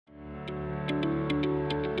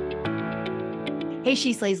Hey,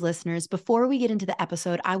 She Slays listeners, before we get into the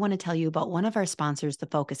episode, I want to tell you about one of our sponsors, the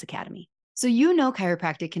Focus Academy. So you know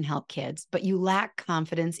chiropractic can help kids, but you lack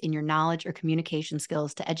confidence in your knowledge or communication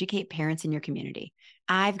skills to educate parents in your community.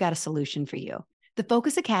 I've got a solution for you. The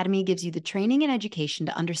Focus Academy gives you the training and education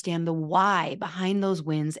to understand the why behind those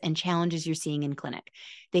wins and challenges you're seeing in clinic.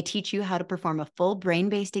 They teach you how to perform a full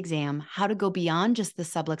brain-based exam, how to go beyond just the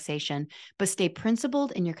subluxation, but stay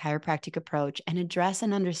principled in your chiropractic approach and address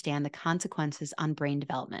and understand the consequences on brain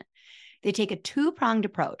development. They take a two-pronged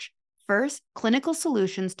approach. First, clinical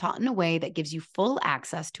solutions taught in a way that gives you full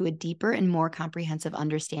access to a deeper and more comprehensive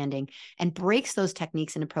understanding and breaks those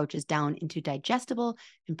techniques and approaches down into digestible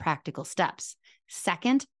and practical steps.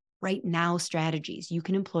 Second, right now strategies you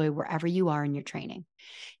can employ wherever you are in your training.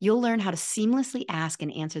 You'll learn how to seamlessly ask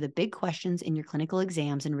and answer the big questions in your clinical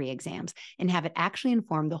exams and re-exams and have it actually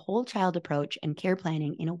inform the whole child approach and care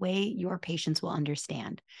planning in a way your patients will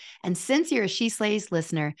understand. And since you're a She Slays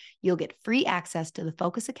listener, you'll get free access to the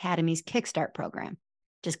Focus Academy's Kickstart program.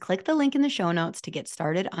 Just click the link in the show notes to get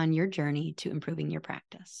started on your journey to improving your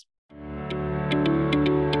practice.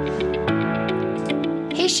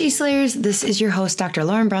 Hey, She Slayers, this is your host, Dr.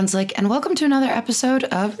 Lauren Brunslick, and welcome to another episode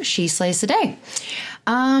of She Slays Today.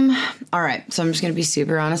 All right, so I'm just going to be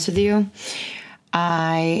super honest with you.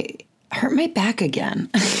 I hurt my back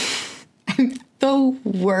again. I'm the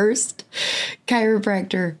worst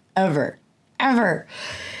chiropractor ever.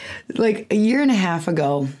 Like a year and a half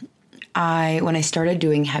ago, when I started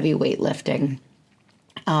doing heavy weightlifting,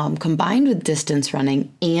 combined with distance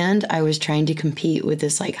running, and I was trying to compete with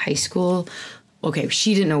this like high school. Okay,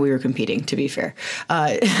 she didn't know we were competing, to be fair.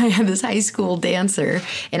 I had this high school dancer,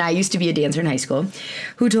 and I used to be a dancer in high school,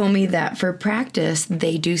 who told me that for practice,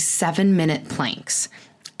 they do 7-minute planks.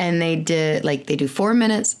 And they do 4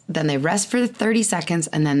 minutes, then they rest for 30 seconds,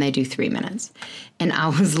 and then they do 3 minutes. And I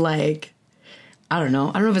was like, I don't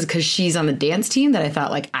know if it's because she's on the dance team that I thought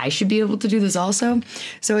like I should be able to do this also.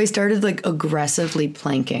 So I started like aggressively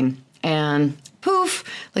planking, and poof,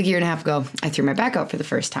 like a year and a half ago, I threw my back out for the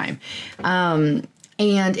first time. And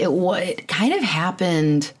it kind of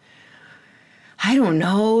happened, I don't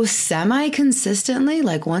know, semi-consistently,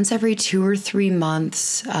 like once every 2 or 3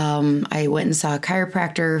 months. I went and saw a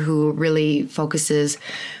chiropractor who really focuses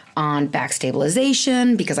on back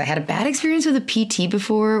stabilization because I had a bad experience with a PT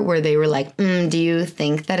before where they were like, do you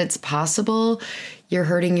think that it's possible you're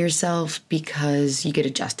hurting yourself because you get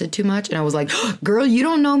adjusted too much? And I was like, girl, you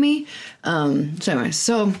don't know me.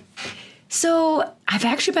 So I've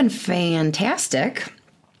actually been fantastic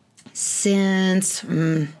since,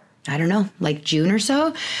 I don't know, like June or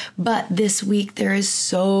so. But this week there is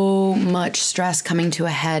so much stress coming to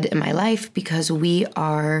a head in my life because we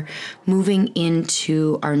are moving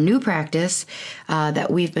into our new practice that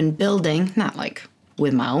we've been building, not like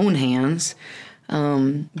with my own hands,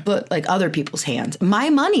 but like other people's hands. My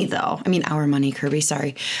money, though. I mean, our money, Kirby,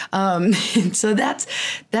 sorry. So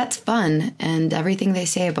that's fun. And everything they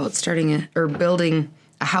say about starting or building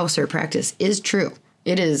a house or practice is true.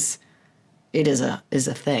 It is a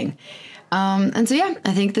thing. And so, yeah,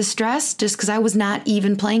 I think the stress, just because I was not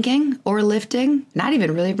even planking or lifting, not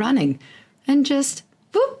even really running, and just,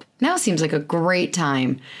 whoop, now seems like a great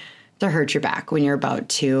time to hurt your back when you're about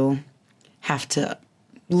to have to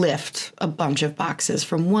lift a bunch of boxes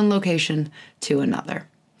from one location to another.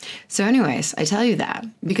 So anyways, I tell you that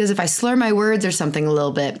because if I slur my words or something a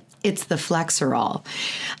little bit, it's the Flexerol.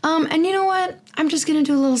 And you know what? I'm just going to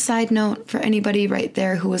do a little side note for anybody right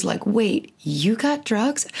there who was like, wait, you got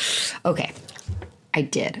drugs? Okay, I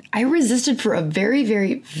did. I resisted for a very,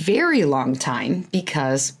 very, very long time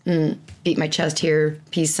because, beat my chest here,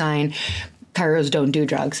 peace sign, chiros don't do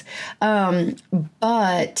drugs.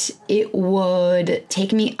 But it would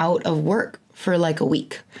take me out of work for like a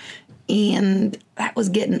week. And that was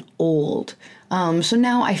getting old. So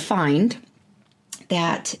now I find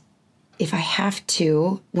that if I have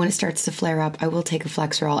to, when it starts to flare up, I will take a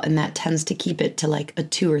Flexerol, and that tends to keep it to like a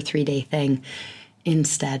 2 or 3 day thing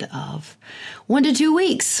instead of 1 to 2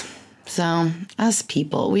 weeks. So us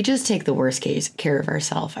people, we just take the worst case care of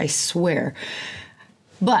ourselves, I swear.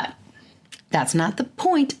 But that's not the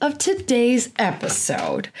point of today's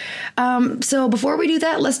episode. So before we do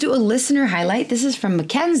that, let's do a listener highlight. This is from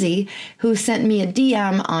Mackenzie, who sent me a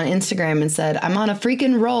DM on Instagram and said, I'm on a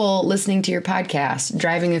freaking roll listening to your podcast,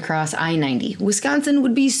 driving across I-90. Wisconsin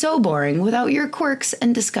would be so boring without your quirks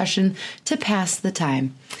and discussion to pass the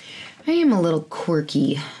time. I am a little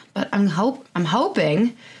quirky, but I'm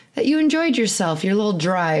hoping that you enjoyed yourself, your little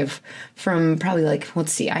drive from probably like,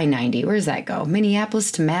 let's see, I-90. Where does that go?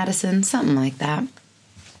 Minneapolis to Madison, something like that.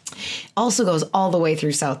 Also goes all the way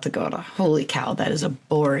through South Dakota. Holy cow, that is a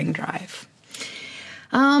boring drive.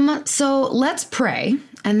 So let's pray,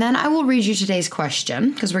 and then I will read you today's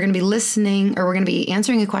question, because we're going to be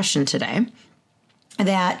answering a question today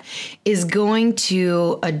that is going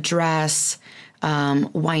to address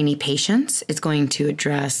whiny patients. It's going to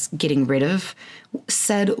address getting rid of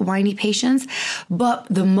said whiny patients. But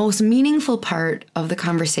the most meaningful part of the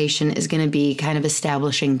conversation is going to be kind of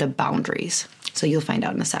establishing the boundaries. So you'll find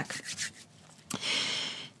out in a sec.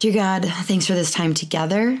 Dear God, thanks for this time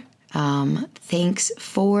together. Thanks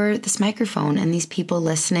for this microphone and these people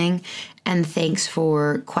listening. And thanks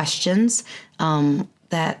for questions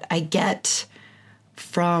that I get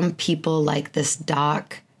from people like this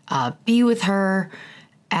doc. Be with her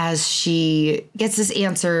as she gets this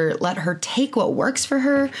answer. Let her take what works for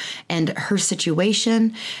her and her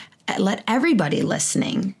situation. Let everybody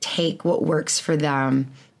listening take what works for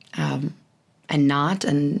them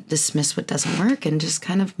and dismiss what doesn't work, and just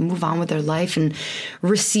kind of move on with their life and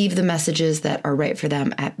receive the messages that are right for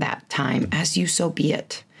them at that time, as you so be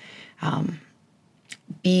it.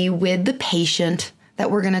 Be with the patient that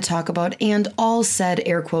we're going to talk about, and all said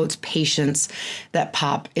air quotes patients that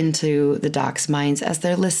pop into the doc's minds as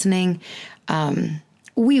they're listening.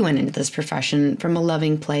 We went into this profession from a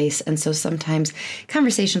loving place, and so sometimes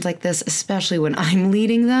conversations like this, especially when I'm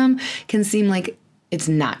leading them, can seem like it's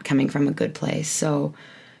not coming from a good place. So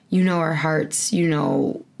you know our hearts, you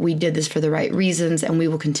know we did this for the right reasons, and we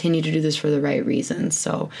will continue to do this for the right reasons.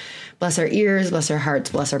 So bless our ears, bless our hearts,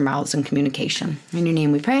 bless our mouths and communication. In your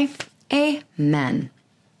name we pray. Amen.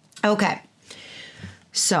 Okay.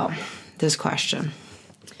 So this question,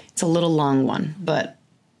 it's a little long one, but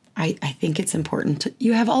I think it's important.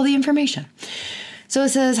 You have all the information. So it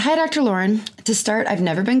says, hi, Dr. Lauren. To start, I've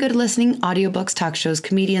never been good at listening audiobooks, talk shows,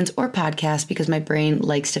 comedians, or podcasts because my brain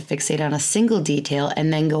likes to fixate on a single detail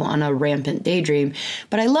and then go on a rampant daydream.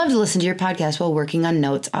 But I love to listen to your podcast while working on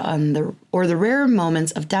notes on the rare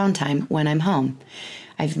moments of downtime when I'm home.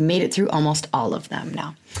 I've made it through almost all of them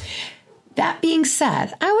now. That being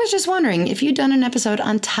said, I was just wondering if you'd done an episode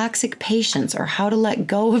on toxic patients or how to let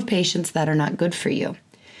go of patients that are not good for you.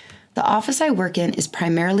 The office I work in is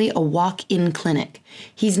primarily a walk-in clinic.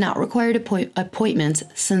 He's not required appointments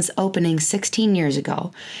since opening 16 years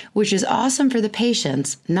ago, which is awesome for the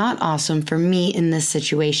patients, not awesome for me in this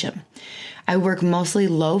situation. I work mostly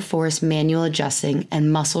low-force manual adjusting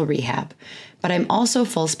and muscle rehab, but I'm also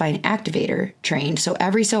full spine activator trained, so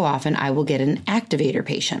every so often I will get an activator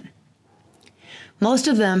patient. Most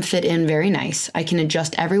of them fit in very nice. I can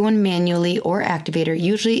adjust everyone manually or activator,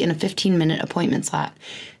 usually in a 15-minute appointment slot.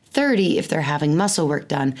 30 if they're having muscle work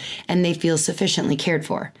done and they feel sufficiently cared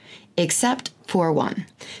for, except for one.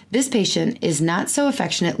 This patient is not so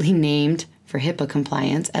affectionately named for HIPAA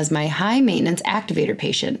compliance as my high maintenance activator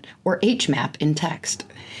patient, or HMAP in text.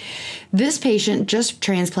 This patient just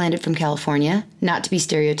transplanted from California, not to be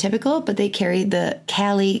stereotypical, but they carry the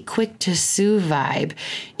Cali quick to sue vibe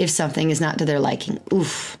if something is not to their liking.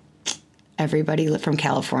 Oof. Everybody from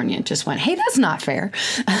California just went, hey, that's not fair.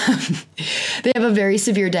 They have a very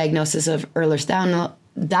severe diagnosis of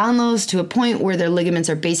Ehlers-Danlos to a point where their ligaments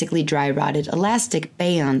are basically dry rotted elastic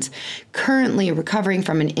bands, currently recovering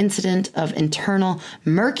from an incident of internal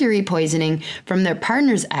mercury poisoning from their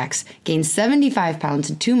partner's ex, gained 75 pounds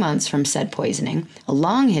in 2 months from said poisoning, a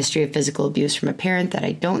long history of physical abuse from a parent that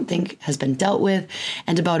I don't think has been dealt with,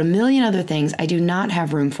 and about a million other things I do not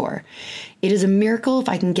have room for. It is a miracle if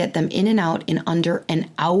I can get them in and out in under an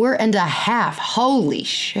hour and a half. Holy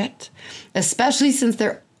shit. Especially since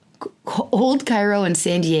their old Cairo and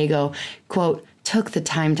San Diego, quote, took the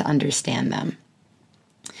time to understand them.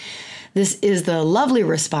 This is the lovely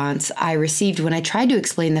response I received when I tried to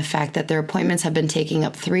explain the fact that their appointments have been taking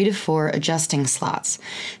up 3 to 4 adjusting slots.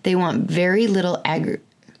 They want every little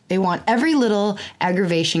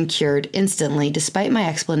aggravation cured instantly, despite my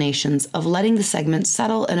explanations of letting the segments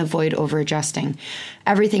settle and avoid over-adjusting.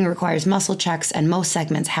 Everything requires muscle checks, and most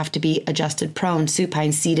segments have to be adjusted prone,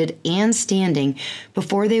 supine, seated, and standing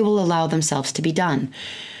before they will allow themselves to be done.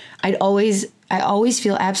 I always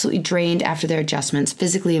feel absolutely drained after their adjustments,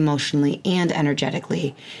 physically, emotionally, and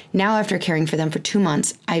energetically. Now, after caring for them for 2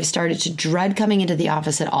 months, I've started to dread coming into the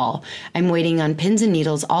office at all. I'm waiting on pins and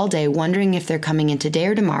needles all day, wondering if they're coming in today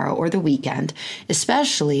or tomorrow or the weekend,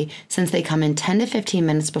 especially since they come in 10 to 15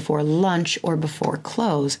 minutes before lunch or before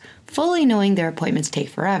close, fully knowing their appointments take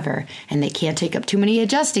forever, and they can't take up too many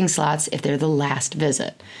adjusting slots if they're the last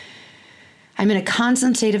visit. I'm in a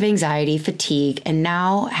constant state of anxiety, fatigue, and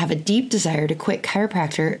now have a deep desire to quit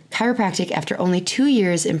chiropractic after only 2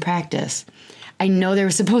 years in practice. I know there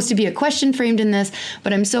was supposed to be a question framed in this,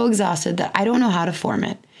 but I'm so exhausted that I don't know how to form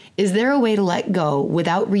it. Is there a way to let go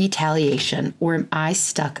without retaliation, or am I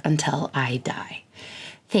stuck until I die?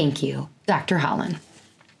 Thank you, Dr. Holland.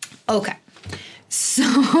 Okay.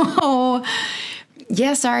 So,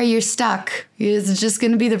 yeah, sorry, you're stuck. It's just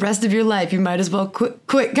going to be the rest of your life. You might as well quit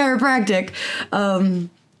chiropractic.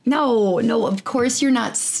 No, of course you're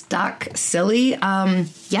not stuck, silly.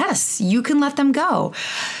 Yes, you can let them go.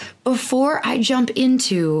 Before I jump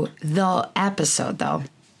into the episode, though,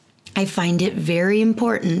 I find it very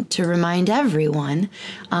important to remind everyone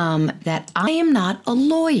that I am not a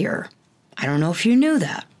lawyer. I don't know if you knew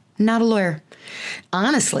that. I'm not a lawyer.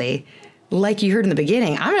 Honestly, like you heard in the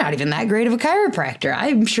beginning, I'm not even that great of a chiropractor.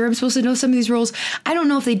 I'm sure I'm supposed to know some of these rules. I don't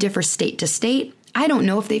know if they differ state to state. I don't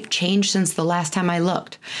know if they've changed since the last time I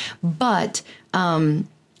looked. But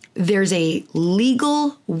there's a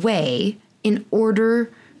legal way in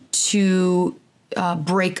order to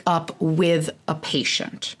break up with a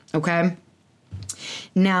patient, okay?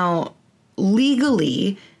 Now,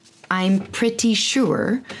 legally, I'm pretty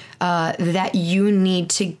sure that you need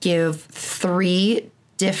to give 3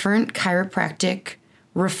 different chiropractic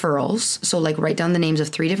referrals. So like write down the names of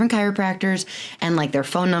 3 different chiropractors and like their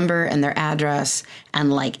phone number and their address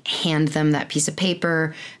and like hand them that piece of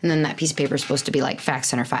paper. And then that piece of paper is supposed to be like fax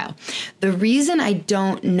center file. The reason I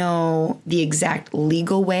don't know the exact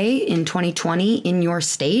legal way in 2020 in your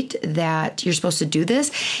state that you're supposed to do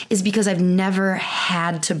this is because I've never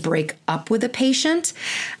had to break up with a patient.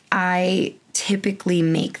 I typically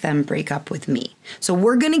make them break up with me. So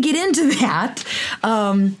we're going to get into that.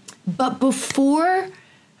 But before,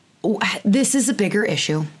 this is a bigger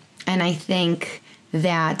issue. And I think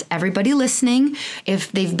that everybody listening,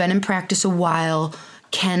 if they've been in practice a while,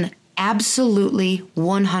 can absolutely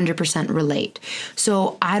 100% relate.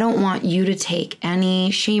 So I don't want you to take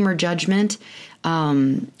any shame or judgment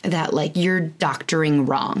that like you're doctoring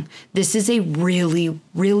wrong. This is a really,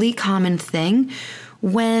 really common thing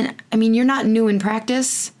when, I mean, you're not new in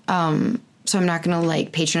practice, so I'm not going to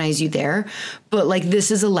like patronize you there, but like this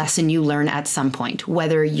is a lesson you learn at some point,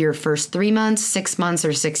 whether your first 3 months, 6 months,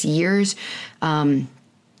 or 6 years,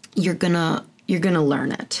 you're gonna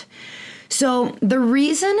learn it. So the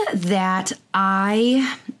reason that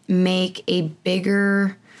I make a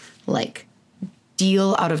bigger like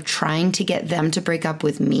deal out of trying to get them to break up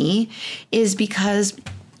with me is because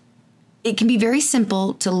it can be very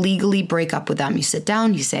simple to legally break up with them. You sit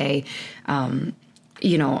down, you say, I'm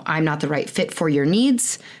not the right fit for your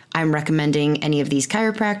needs. I'm recommending any of these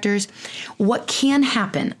chiropractors. What can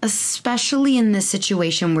happen, especially in this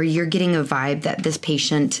situation where you're getting a vibe that this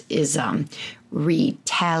patient is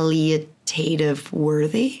retaliative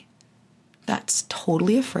worthy? That's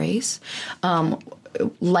totally a phrase.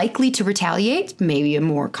 Likely to retaliate, maybe a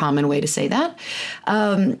more common way to say that,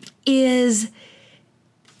 is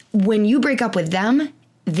when you break up with them,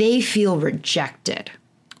 they feel rejected.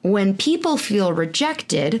 When people feel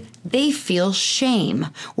rejected, they feel shame.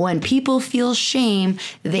 When people feel shame,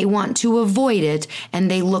 they want to avoid it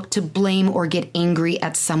and they look to blame or get angry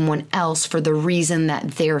at someone else for the reason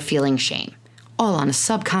that they're feeling shame, all on a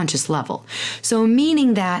subconscious level. So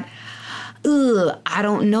meaning that, I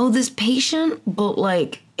don't know this patient, but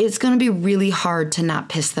like it's going to be really hard to not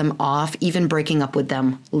piss them off, even breaking up with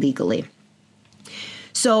them legally.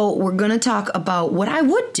 So we're going to talk about what I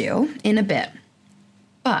would do in a bit.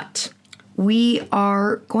 But we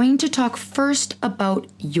are going to talk first about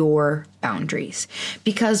your boundaries,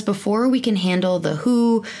 because before we can handle the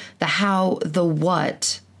who, the how, the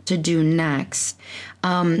what to do next,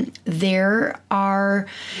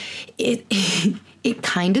 it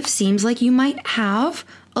kind of seems like you might have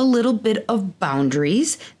a little bit of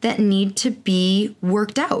boundaries that need to be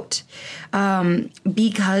worked out,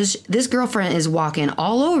 because this girlfriend is walking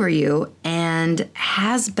all over you and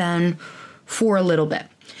has been for a little bit.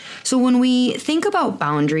 So when we think about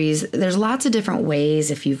boundaries, there's lots of different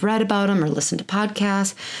ways if you've read about them or listened to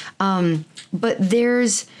podcasts. But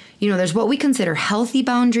there's what we consider healthy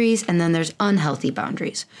boundaries, and then there's unhealthy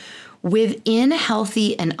boundaries. Within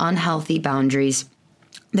healthy and unhealthy boundaries,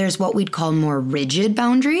 there's what we'd call more rigid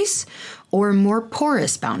boundaries or more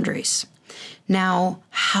porous boundaries. Now,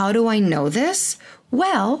 how do I know this?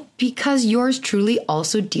 Well, because yours truly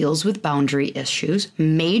also deals with boundary issues,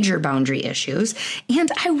 major boundary issues, and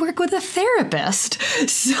I work with a therapist.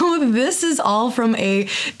 So this is all from a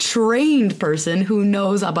trained person who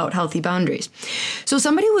knows about healthy boundaries. So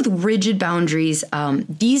somebody with rigid boundaries,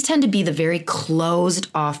 these tend to be the very closed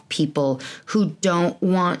off people who don't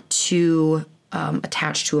want to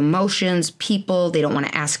attach to emotions, people. They don't want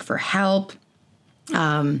to ask for help.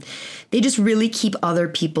 They just really keep other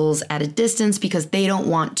people's at a distance because they don't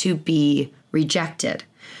want to be rejected.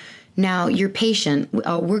 Now, your patient,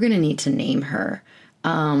 we're going to need to name her.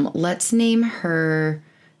 Let's name her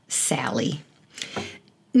Sally.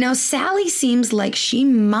 Now, Sally seems like she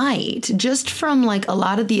might, just from like a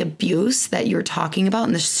lot of the abuse that you're talking about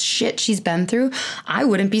and the shit she's been through, I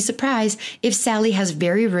wouldn't be surprised if Sally has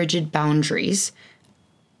very rigid boundaries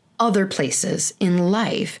other places in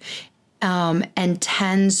life, and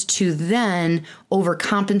tends to then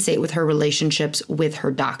overcompensate with her relationships with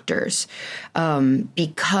her doctors,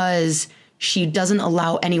 because she doesn't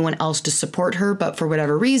allow anyone else to support her, but for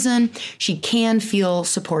whatever reason, she can feel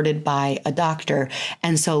supported by a doctor.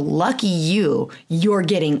 And so lucky you're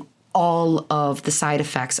getting all of the side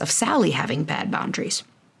effects of Sally having bad boundaries.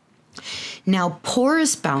 Now,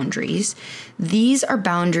 porous boundaries, these are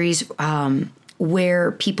boundaries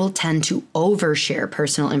where people tend to overshare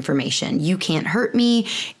personal information. You can't hurt me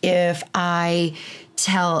if I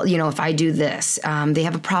if I do this. They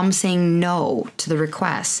have a problem saying no to the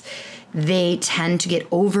request. They tend to get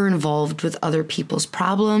over involved with other people's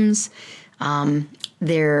problems.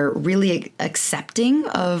 They're really accepting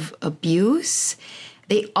of abuse.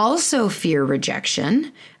 They also fear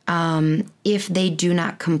rejection if they do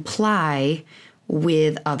not comply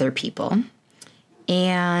with other people.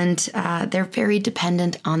 And they're very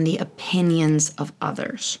dependent on the opinions of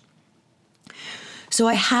others. So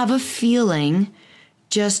I have a feeling,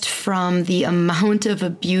 just from the amount of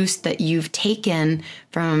abuse that you've taken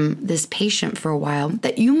from this patient for a while,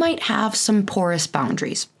 that you might have some porous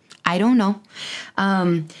boundaries. I don't know.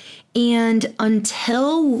 And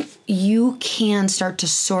until you can start to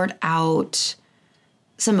sort out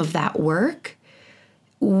some of that work,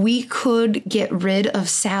 we could get rid of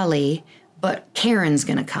Sally, but Karen's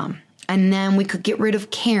going to come. And then we could get rid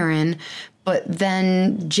of Karen, but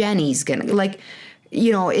then Jenny's going to,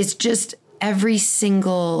 it's just every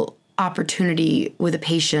single opportunity with a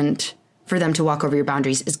patient for them to walk over your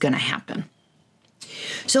boundaries is going to happen.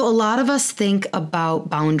 So a lot of us think about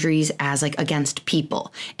boundaries as like against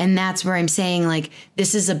people. And that's where I'm saying like,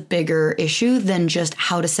 this is a bigger issue than just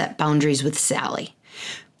how to set boundaries with Sally.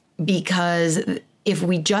 Because if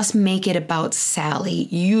we just make it about Sally,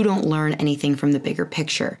 you don't learn anything from the bigger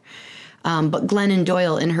picture. But Glennon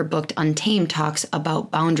Doyle in her book Untamed talks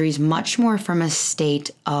about boundaries much more from a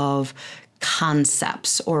state of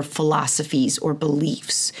concepts or philosophies or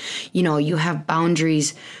beliefs. You have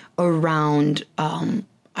boundaries around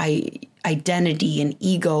identity and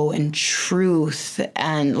ego and truth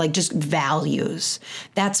and like just values.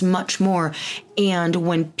 That's much more. And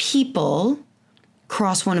when people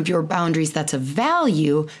cross one of your boundaries that's a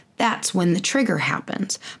value, that's when the trigger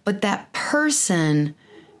happens. But that person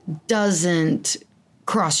doesn't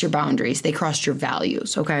cross your boundaries. They cross your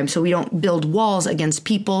values. Okay. So we don't build walls against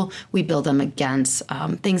people. We build them against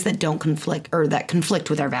things that don't conflict or that conflict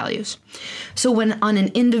with our values. So when on an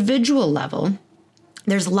individual level,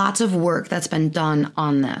 there's lots of work that's been done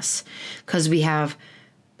on this because we have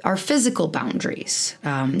our physical boundaries,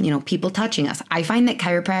 people touching us. I find that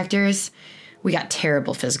chiropractors, we got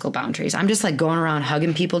terrible physical boundaries. I'm just like going around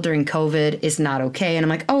hugging people during COVID is not okay. And I'm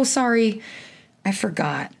like, oh, sorry, I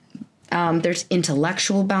forgot. There's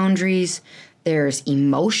intellectual boundaries, there's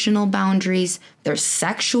emotional boundaries, there's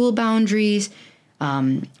sexual boundaries,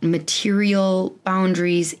 material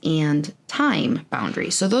boundaries, and time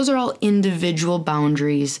boundaries. So those are all individual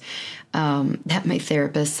boundaries that my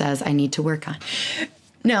therapist says I need to work on.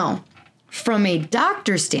 Now, from a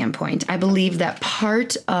doctor's standpoint, I believe that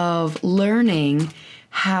part of learning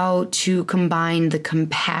how to combine the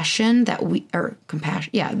compassion the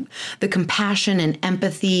compassion and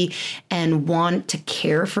empathy and want to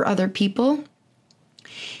care for other people,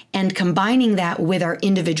 and combining that with our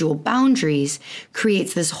individual boundaries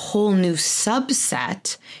creates this whole new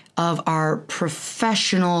subset of our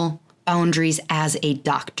professional boundaries as a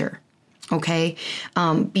doctor. Okay?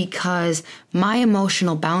 Because my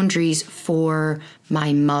emotional boundaries for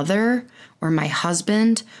my mother or my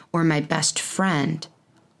husband or my best friend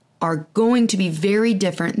are going to be very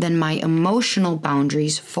different than my emotional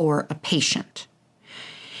boundaries for a patient.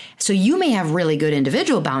 So you may have really good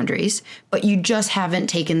individual boundaries, but you just haven't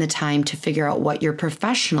taken the time to figure out what your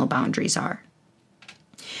professional boundaries are.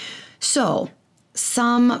 So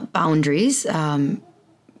some boundaries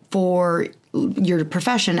for your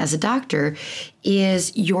profession as a doctor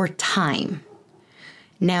is your time.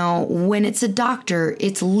 Now, when it's a doctor,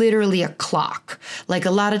 it's literally a clock. Like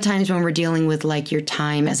a lot of times when we're dealing with like your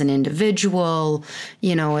time as an individual,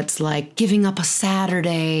 it's like giving up a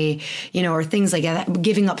Saturday, or things like that,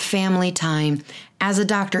 giving up family time. As a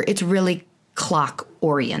doctor, it's really clock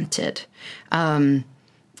oriented.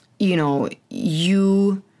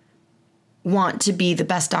 You want to be the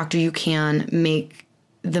best doctor you can, make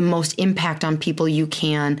the most impact on people you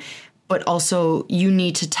can, but also you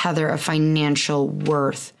need to tether a financial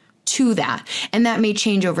worth to that. And that may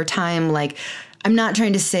change over time. Like, I'm not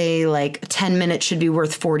trying to say like 10 minutes should be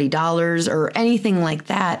worth $40 or anything like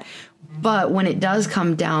that. But when it does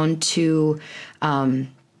come down to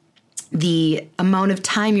the amount of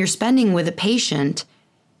time you're spending with a patient,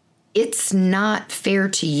 it's not fair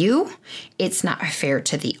to you. It's not fair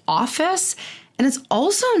to the office. And it's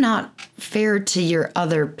also not fair to your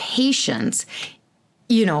other patients,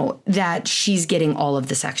 that she's getting all of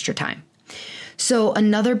this extra time. So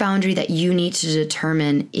another boundary that you need to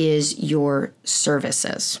determine is your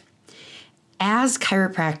services. As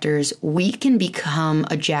chiropractors, we can become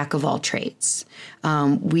a jack of all trades.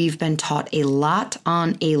 We've been taught a lot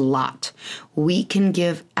on a lot. We can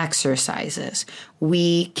give exercises.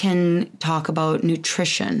 We can talk about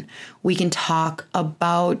nutrition. We can talk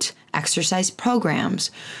about exercise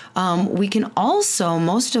programs. We can also,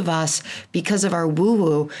 most of us, because of our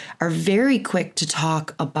woo-woo, are very quick to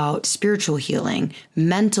talk about spiritual healing,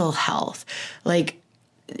 mental health. Like,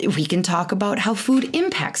 we can talk about how food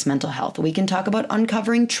impacts mental health. We can talk about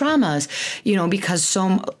uncovering traumas, because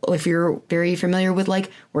if you're very familiar with like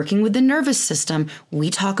working with the nervous system, we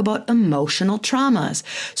talk about emotional traumas.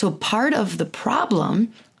 So part of the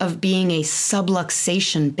problem of being a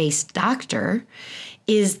subluxation-based doctor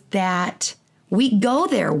is that we go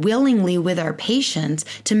there willingly with our patients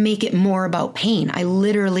to make it more about pain. I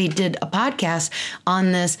literally did a podcast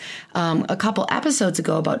on this a couple episodes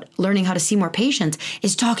ago about learning how to see more patients,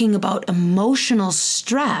 is talking about emotional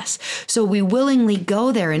stress. So we willingly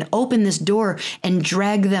go there and open this door and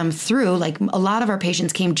drag them through. Like, a lot of our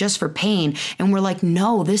patients came just for pain. And we're like,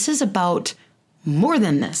 no, this is about more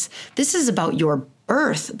than this. This is about your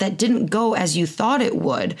birth that didn't go as you thought it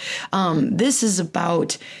would. This is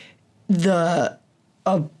about the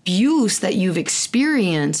abuse that you've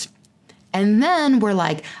experienced. And then we're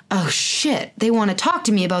like, oh shit, they want to talk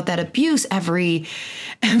to me about that abuse every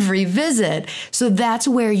visit. So that's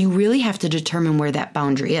where you really have to determine where that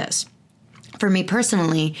boundary is. For me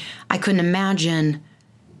personally, I couldn't imagine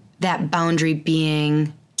that boundary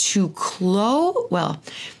being too close. Well,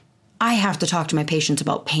 I have to talk to my patients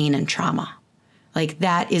about pain and trauma. Like,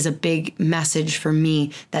 that is a big message for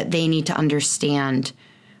me, that they need to understand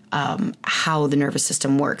how the nervous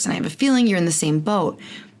system works. And I have a feeling you're in the same boat.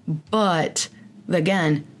 But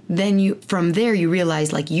again, then from there you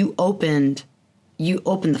realize, like, you opened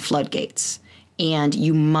the floodgates, and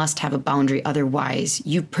you must have a boundary. Otherwise,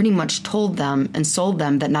 you pretty much told them and sold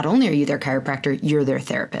them that not only are you their chiropractor, you're their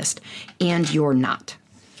therapist, and you're not.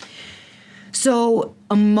 So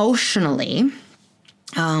emotionally,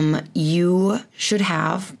 you should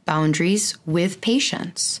have boundaries with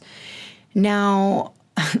patients. Now,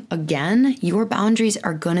 again, your boundaries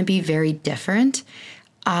are going to be very different.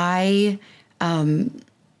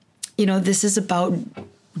 This is about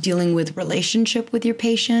dealing with relationship with your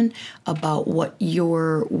patient, about what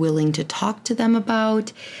you're willing to talk to them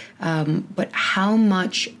about, but how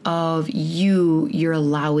much of you're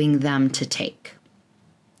allowing them to take,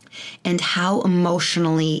 and how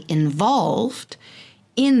emotionally involved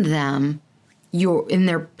in them, in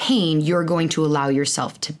their pain, you're going to allow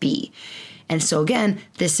yourself to be. And so again,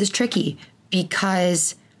 this is tricky,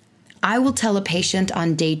 because I will tell a patient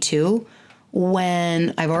on day 2,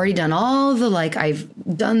 when I've already done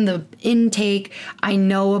I've done the intake, I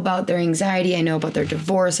know about their anxiety, I know about their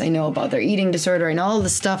divorce, I know about their eating disorder, I know all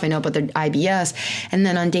this stuff, I know about their IBS. And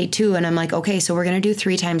then on day 2, and I'm like, okay, so we're going to do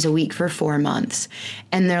 3 times a week for 4 months.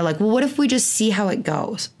 And they're like, well, what if we just see how it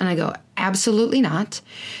goes? And I go, absolutely not.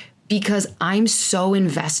 Because I'm so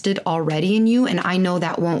invested already in you, and I know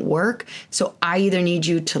that won't work. So I either need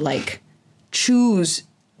you to choose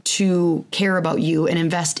to care about you and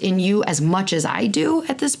invest in you as much as I do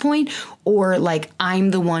at this point, or I'm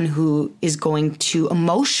the one who is going to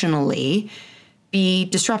emotionally be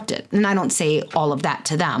disrupted. And I don't say all of that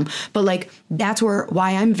to them, but that's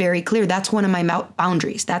why I'm very clear. That's one of my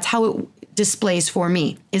boundaries. That's how it displays for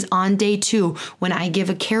me, is on day 2 when I give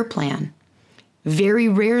a care plan. Very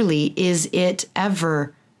rarely is it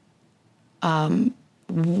ever, well,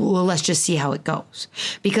 let's just see how it goes.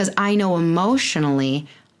 Because I know emotionally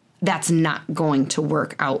that's not going to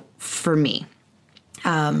work out for me.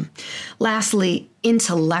 Lastly,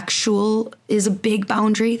 intellectual is a big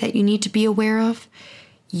boundary that you need to be aware of.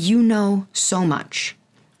 You know so much.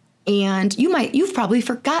 And you've probably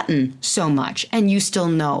forgotten so much, and you still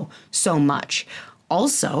know so much.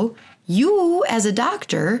 Also, you as a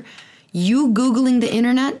doctor, you Googling the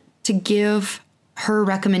internet to give her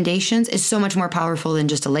recommendations is so much more powerful than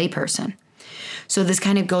just a layperson. So this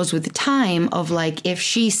kind of goes with the time of if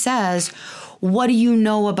she says, what do you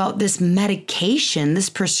know about this medication, this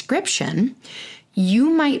prescription? You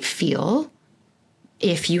might feel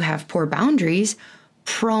if you have poor boundaries,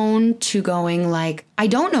 prone to going like, I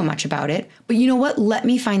don't know much about it, but you know what? Let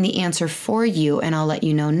me find the answer for you and I'll let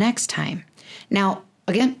you know next time. Now,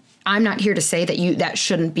 again, I'm not here to say that that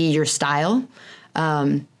shouldn't be your style.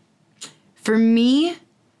 For me,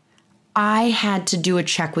 I had to do a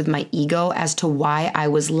check with my ego as to why I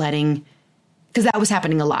was because that was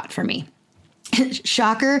happening a lot for me.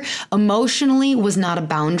 Shocker, emotionally was not a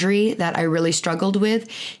boundary that I really struggled with.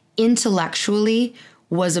 Intellectually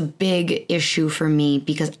was a big issue for me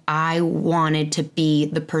because I wanted to be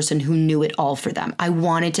the person who knew it all for them. I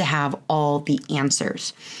wanted to have all the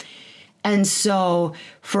answers. And so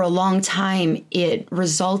for a long time, it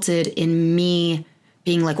resulted in me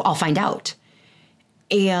being like, well, I'll find out.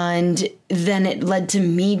 And then it led to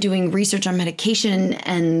me doing research on medication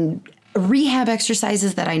and rehab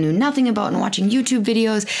exercises that I knew nothing about and watching YouTube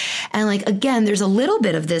videos. And like, again, there's a little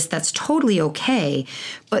bit of this that's totally okay,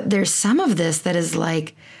 but there's some of this that is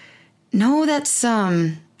like, no, that's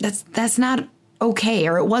not okay.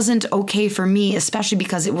 Or it wasn't okay for me, especially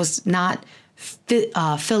because it was not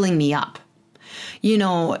filling me up. You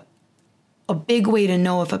know, a big way to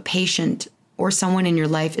know if a patient or someone in your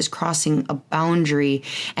life is crossing a boundary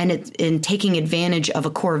and it's in taking advantage of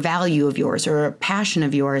a core value of yours or a passion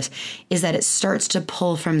of yours is that it starts to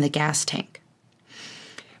pull from the gas tank.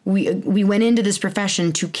 We went into this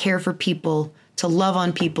profession to care for people, to love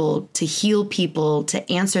on people, to heal people,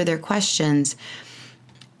 to answer their questions.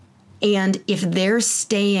 And if they're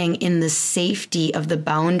staying in the safety of the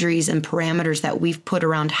boundaries and parameters that we've put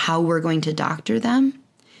around how we're going to doctor them,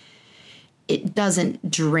 it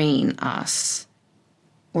doesn't drain us,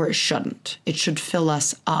 or it shouldn't. It should fill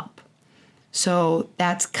us up. So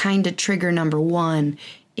that's kind of trigger number one,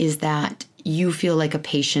 is that you feel like a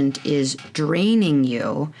patient is draining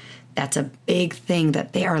you. That's a big thing,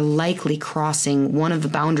 that they are likely crossing one of the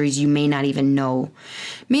boundaries you may not even know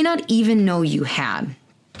you had.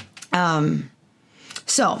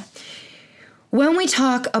 So when we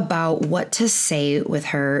talk about what to say with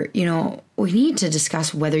her, you know, we need to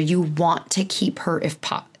discuss whether you want to keep her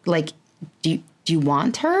do you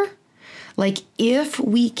want her? Like, if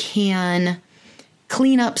we can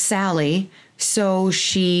clean up Sally so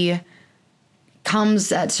she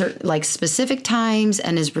comes at specific times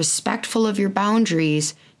and is respectful of your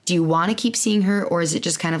boundaries, do you want to keep seeing her? Or is it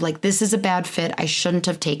just kind of like, this is a bad fit, I shouldn't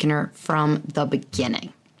have taken her from the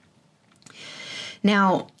beginning?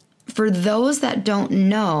 Now, for those that don't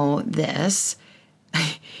know this,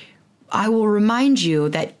 I will remind you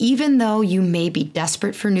that even though you may be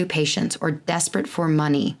desperate for new patients or desperate for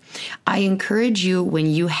money, I encourage you, when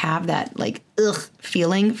you have that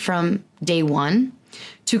feeling from day one,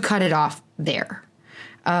 to cut it off there.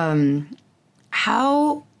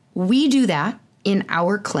 How we do that in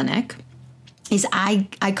our clinic is I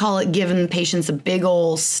call it giving patients a big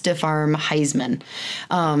old stiff arm Heisman.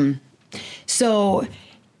 So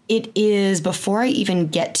it is before I even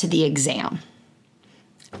get to the exam.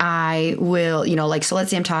 I will, so let's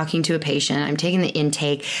say I'm talking to a patient, I'm taking the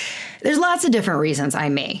intake. There's lots of different reasons I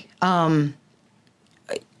may.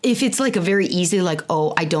 If it's like a very easy,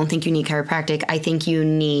 oh, I don't think you need chiropractic, I think you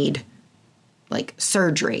need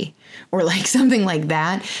surgery or something like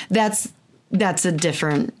that, that's a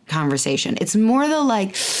different conversation. It's more the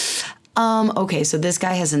okay, so this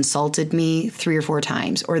guy has insulted me 3 or 4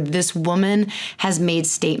 times, or this woman has made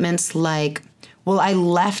statements like, well,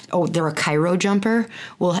 they're a chiro jumper.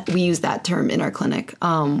 Well, we use that term in our clinic, they're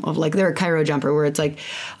a chiro jumper, where it's like,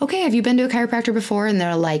 okay, have you been to a chiropractor before? And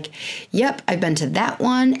they're like, yep, I've been to that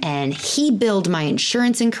one, and he billed my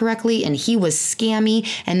insurance incorrectly, and he was scammy,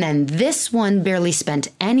 and then this one barely spent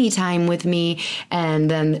any time with me, and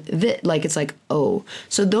then it's like, oh.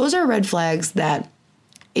 So those are red flags that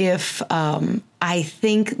if I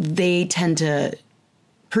think they tend to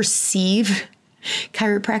perceive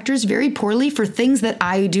chiropractors very poorly for things that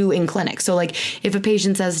I do in clinic. So if a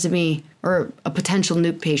patient says to me, or a potential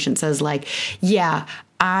new patient says yeah,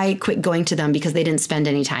 I quit going to them because they didn't spend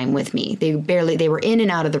any time with me. They were in and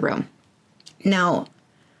out of the room. Now,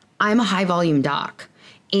 I'm a high volume doc,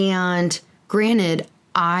 and granted,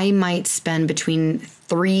 I might spend between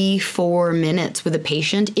 3-4 minutes with a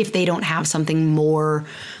patient if they don't have something more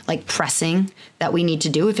pressing that we need to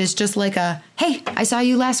do. If it's just hey, I saw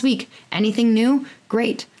you last week, anything new?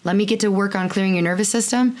 Great. Let me get to work on clearing your nervous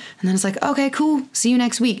system. And then it's okay, cool. See you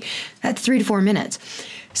next week. That's 3 to 4 minutes.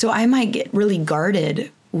 So I might get really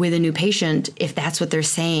guarded with a new patient if that's what they're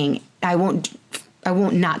saying. I won't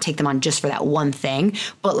not take them on just for that one thing.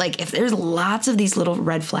 But if there's lots of these little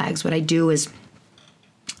red flags, what I do is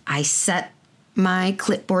I set my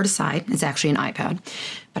clipboard aside. It's actually an iPad,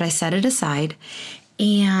 but I set it aside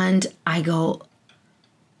and I go,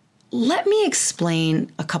 let me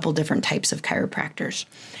explain a couple different types of chiropractors.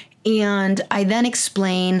 And I then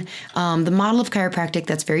explain the model of chiropractic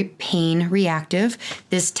that's very pain reactive.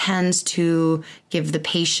 This tends to give the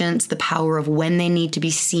patients the power of when they need to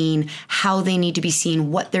be seen, how they need to be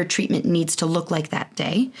seen, what their treatment needs to look like that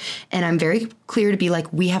day. And I'm very clear to be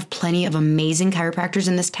like, we have plenty of amazing chiropractors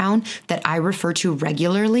in this town that I refer to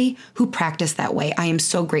regularly who practice that way. I am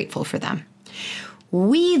so grateful for them.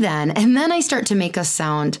 And then I start to make us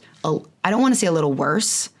sound, I don't want to say a little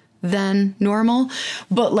worse than normal,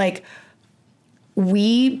 but like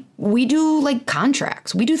we do like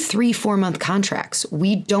contracts. We do 3-4 month contracts.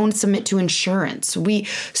 We don't submit to insurance.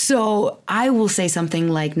 So I will say something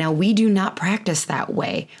like, now we do not practice that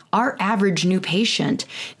way. Our average new patient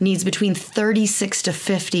needs between 36 to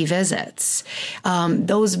 50 visits.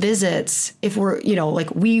 Those visits, if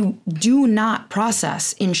we do not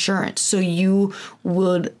process insurance. So you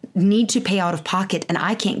would need to pay out of pocket, and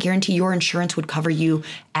I can't guarantee your insurance would cover you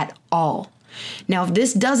at all. Now, if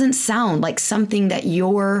this doesn't sound like something that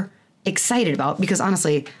you're excited about, because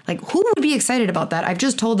honestly, like who would be excited about that? I've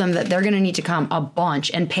just told them that they're going to need to come a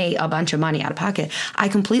bunch and pay a bunch of money out of pocket. I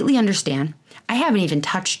completely understand. I haven't even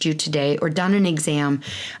touched you today or done an exam.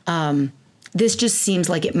 This just seems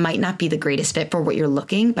like it might not be the greatest fit for what you're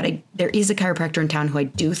looking, but there is a chiropractor in town who I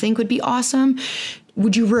do think would be awesome.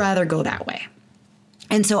 Would you rather go that way?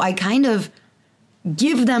 And so I kind of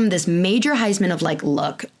give them this major Heisman of like,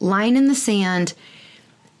 look, line in the sand.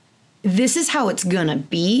 This is how it's going to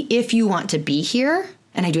be if you want to be here.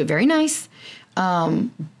 And I do it very nice.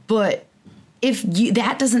 But if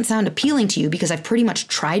that doesn't sound appealing to you, because I've pretty much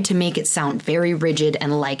tried to make it sound very rigid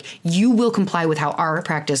and like you will comply with how our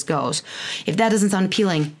practice goes. If that doesn't sound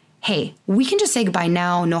appealing, hey, we can just say goodbye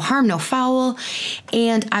now. No harm, no foul.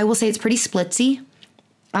 And I will say it's pretty splitsy.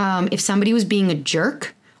 If somebody was being a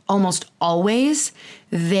jerk, almost always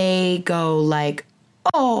they go like,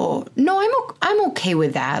 oh, no, I'm okay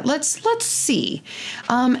with that. Let's see.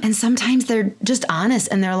 And sometimes they're just honest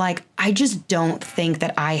and they're like, I just don't think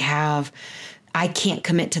that I can't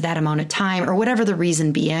commit to that amount of time or whatever the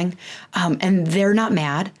reason being. And they're not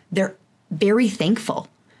mad. They're very thankful,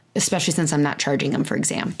 especially since I'm not charging them for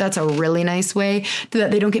exam. That's a really nice way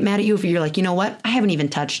that they don't get mad at you if you're like, you know what? I haven't even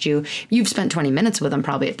touched you. You've spent 20 minutes with them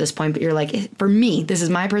probably at this point, but you're like, for me, this is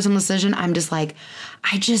my personal decision. I'm just like,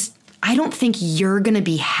 I don't think you're going to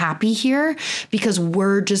be happy here because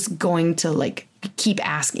we're just going to like keep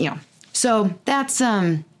asking, So that's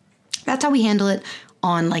how we handle it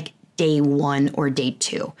on like day 1 or day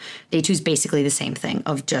 2. Day 2 is basically the same thing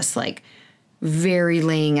of just like very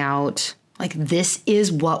laying out, like, this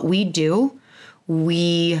is what we do.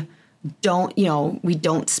 We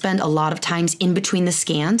don't spend a lot of times in between the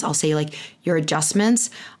scans. I'll say like your adjustments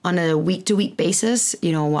on a week to week basis,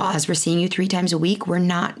 as we're seeing you 3 times a week, we're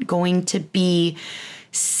not going to be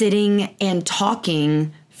sitting and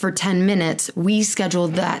talking for 10 minutes. We schedule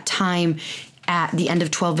that time at the end of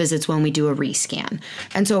 12 visits when we do a rescan.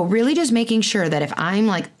 And so really just making sure that if I'm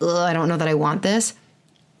like, I don't know that I want this,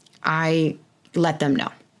 I let them know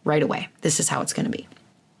right away. This is how it's going to be.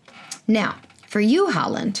 Now, for you,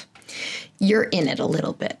 Holland, you're in it a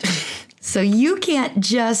little bit. So you can't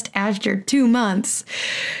just, after 2 months,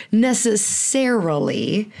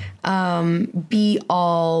 necessarily be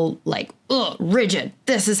all like, rigid.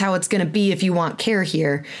 This is how it's going to be if you want care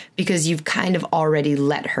here, because you've kind of already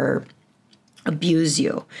let her abuse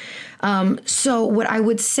you. So what I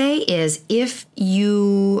would say is, if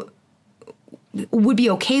you would be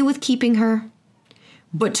okay with keeping her,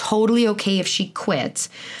 but totally okay if she quits,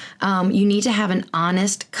 you need to have an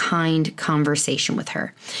honest, kind conversation with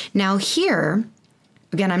her. Now here,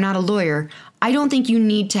 again, I'm not a lawyer. I don't think you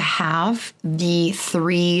need to have the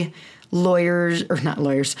 3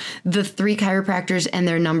 the 3 chiropractors and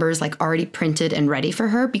their numbers like already printed and ready for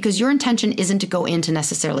her, because your intention isn't to go in to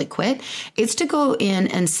necessarily quit. It's to go in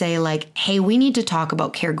and say like, hey, we need to talk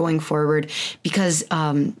about care going forward, because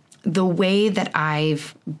the way that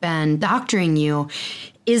I've been doctoring you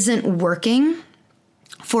isn't working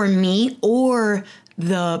for me or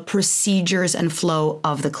the procedures and flow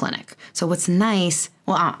of the clinic. So what's nice,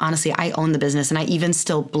 well, honestly, I own the business and I even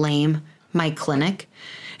still blame my clinic.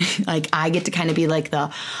 Like, I get to kind of be like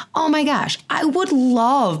oh my gosh, I would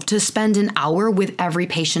love to spend an hour with every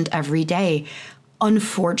patient every day.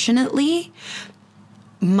 Unfortunately,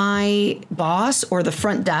 my boss or the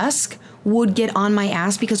front desk would get on my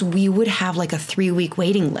ass because we would have like a 3-week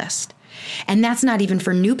waiting list. And that's not even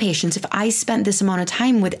for new patients. If I spent this amount of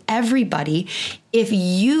time with everybody, if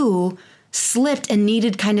you slipped and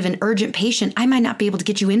needed kind of an urgent patient, I might not be able to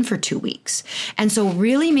get you in for 2 weeks. And so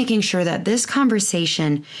really making sure that this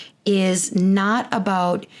conversation is not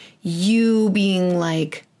about you being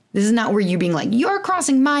like, this is not where you being like, you're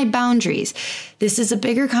crossing my boundaries. This is a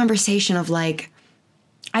bigger conversation of like,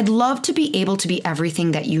 I'd love to be able to be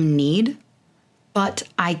everything that you need, but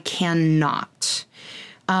I cannot.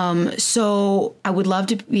 So I would love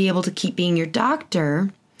to be able to keep being your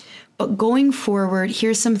doctor. But going forward,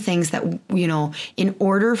 here's some things that, you know, in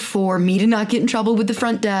order for me to not get in trouble with the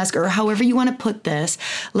front desk or however you want to put this,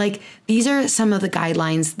 like these are some of the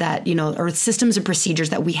guidelines that, you know, or systems and procedures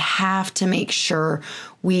that we have to make sure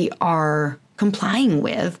we are complying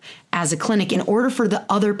with as a clinic in order for the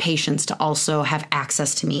other patients to also have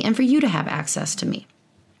access to me and for you to have access to me.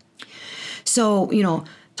 So, you know,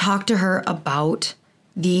 talk to her about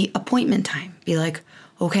the appointment time. Be like,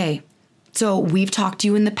 okay, so we've talked to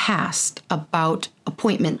you in the past about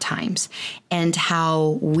appointment times and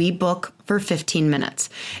how we book for 15 minutes.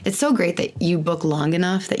 It's so great that you book long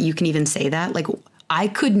enough that you can even say that. Like I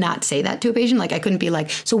could not say that to a patient. Like I couldn't be like,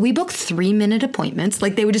 so we book 3-minute appointments.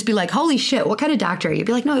 Like they would just be like, holy shit, what kind of doctor are you? You'd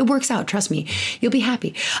be like, no, it works out. Trust me. You'll be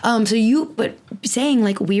happy. But saying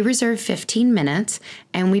like we reserve 15 minutes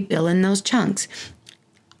and we bill in those chunks.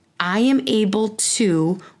 I am able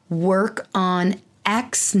to work on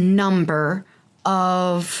X number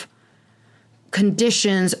of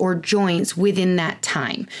conditions or joints within that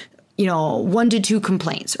time. You know, 1 to 2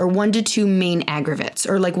 complaints or 1 to 2 main aggravates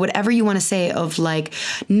or like whatever you want to say of like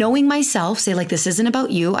knowing myself, say like, this isn't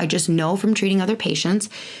about you. I just know from treating other patients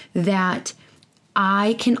that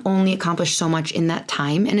I can only accomplish so much in that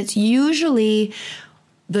time. And it's usually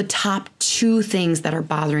the top 2 things that are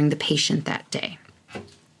bothering the patient that day.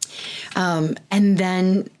 And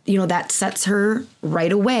then, you know, that sets her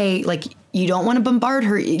right away. Like you don't want to bombard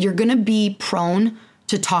her. You're going to be prone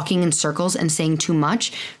to talking in circles and saying too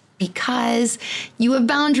much because you have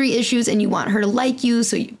boundary issues and you want her to like you.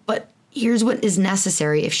 But here's what is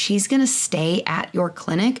necessary. If she's going to stay at your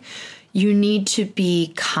clinic, you need to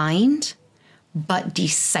be kind, but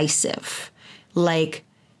decisive. Like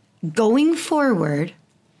going forward,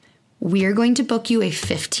 we're going to book you a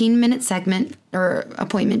 15-minute segment or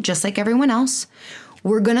appointment just like everyone else.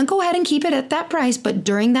 We're going to go ahead and keep it at that price, but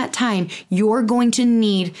during that time, you're going to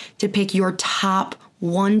need to pick your top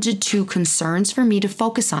 1 to 2 concerns for me to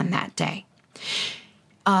focus on that day.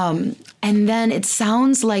 And then it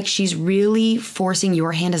sounds like she's really forcing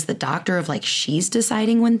your hand as the doctor of like she's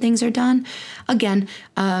deciding when things are done. Again,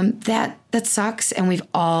 that sucks, and we've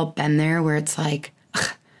all been there where it's like,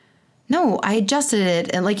 no, I adjusted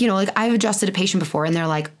it. And like, you know, like I've adjusted a patient before and they're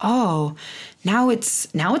like, oh, now it's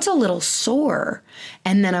a little sore.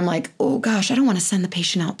 And then I'm like, oh gosh, I don't want to send the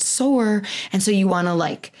patient out sore. And so you want to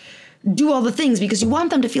like do all the things because you want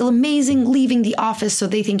them to feel amazing leaving the office so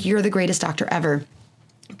they think you're the greatest doctor ever.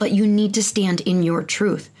 But you need to stand in your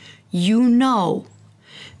truth. You know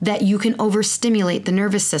that you can overstimulate the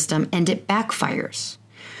nervous system and it backfires.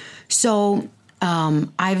 So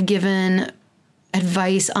I've given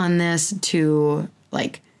advice on this to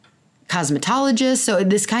like cosmetologists. So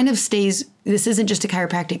this kind of stays, this isn't just a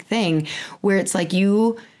chiropractic thing where it's like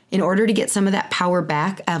you, in order to get some of that power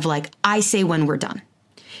back of like, I say when we're done.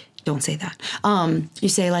 Don't say that. You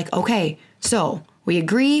say like, okay, so we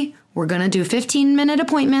agree we're going to do 15-minute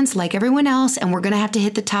appointments like everyone else, and we're going to have to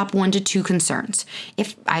hit the top 1 to 2 concerns.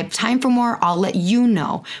 If I have time for more, I'll let you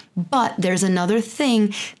know. But there's another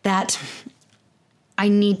thing that I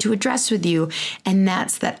need to address with you, and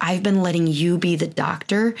that's that I've been letting you be the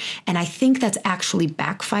doctor, and I think that's actually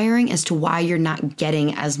backfiring as to why you're not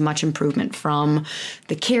getting as much improvement from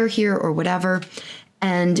the care here or whatever.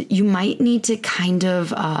 And you might need to kind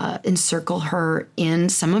of encircle her in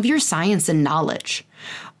some of your science and knowledge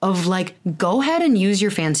of like, go ahead and use your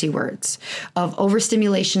fancy words of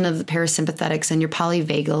overstimulation of the parasympathetics and your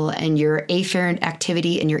polyvagal and your afferent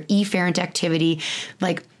activity and your efferent activity.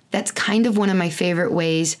 Like, that's kind of one of my favorite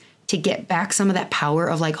ways to get back some of that power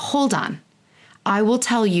of like, hold on. I will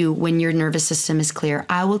tell you when your nervous system is clear.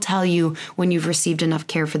 I will tell you when you've received enough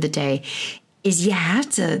care for the day. Is you have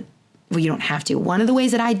to, well, you don't have to. One of the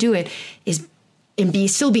ways that I do it is, and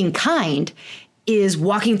still being kind, is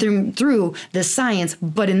walking through the science.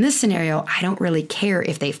 But in this scenario, I don't really care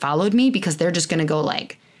if they followed me because they're just going to go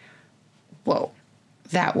like, whoa,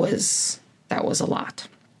 that was a lot.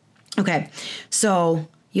 Okay, so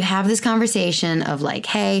you have this conversation of like,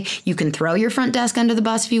 hey, you can throw your front desk under the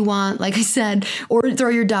bus if you want, like I said, or throw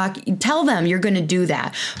your doc. Tell them you're going to do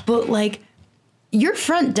that. But like your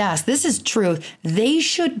front desk, this is truth. They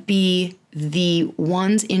should be the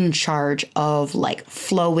ones in charge of like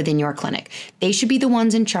flow within your clinic. They should be the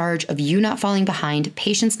ones in charge of you not falling behind,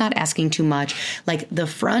 patients not asking too much. Like the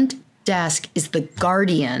front desk is the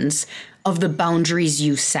guardians of the boundaries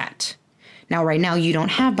you set. Now, right now you don't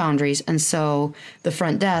have boundaries. And so the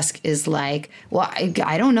front desk is like, well,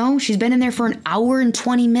 I don't know. She's been in there for an hour and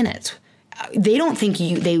 20 minutes. They don't think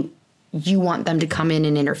you want them to come in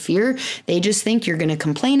and interfere. They just think you're going to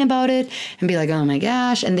complain about it and be like, oh my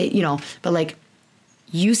gosh. And they, but like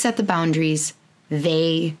you set the boundaries.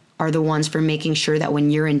 They are the ones for making sure that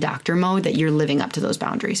when you're in doctor mode that you're living up to those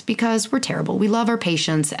boundaries, because we're terrible. We love our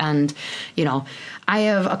patients. And, I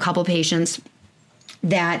have a couple patients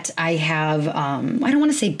that I have, I don't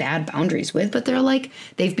want to say bad boundaries with, but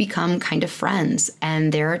they've become kind of friends.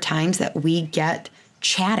 And there are times that we get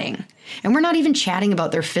chatting, and we're not even chatting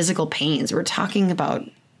about their physical pains. We're talking about,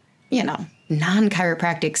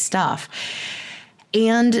 non-chiropractic stuff.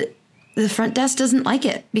 And the front desk doesn't like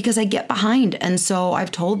it because I get behind. And so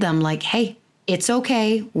I've told them like, hey, it's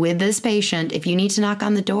okay with this patient if you need to knock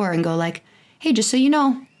on the door and go like, hey, just so you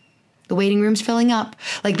know, the waiting room's filling up.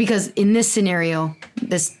 Like, because in this scenario,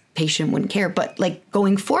 this patient wouldn't care. But like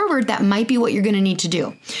going forward, that might be what you're going to need to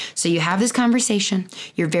do. So you have this conversation.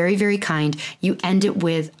 You're very, very kind. You end it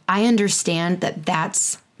with, I understand that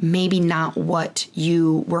that's maybe not what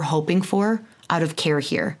you were hoping for out of care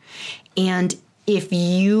here. And if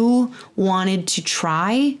you wanted to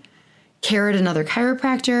try care at another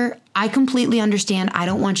chiropractor, I completely understand. I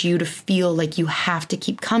don't want you to feel like you have to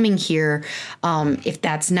keep coming here if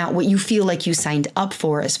that's not what you feel like you signed up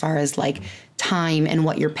for as far as like time and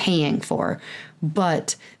what you're paying for.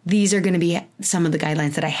 But these are going to be some of the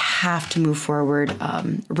guidelines that I have to move forward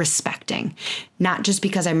respecting, not just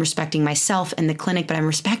because I'm respecting myself and the clinic, but I'm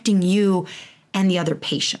respecting you and the other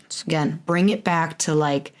patients. Again, bring it back to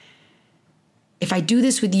like, if I do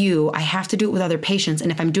this with you, I have to do it with other patients.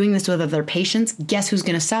 And if I'm doing this with other patients, guess who's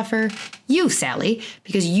going to suffer? You, Sally,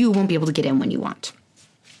 because you won't be able to get in when you want.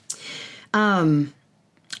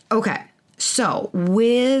 Okay. So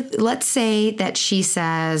let's say that she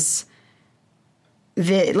says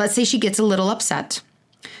let's say she gets a little upset.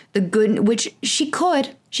 Which she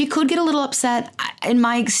could get a little upset. In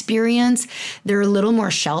my experience, they're a little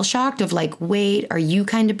more shell-shocked of like, wait, are you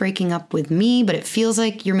kind of breaking up with me? But it feels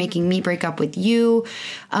like you're making me break up with you.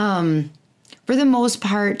 For the most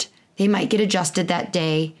part, they might get adjusted that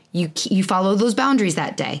day. You follow those boundaries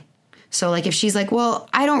that day. So like if she's like, well,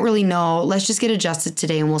 I don't really know, let's just get adjusted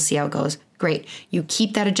today and we'll see how it goes. Great. You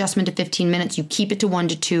keep that adjustment to 15 minutes. You keep it to 1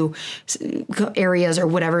 to 2 areas or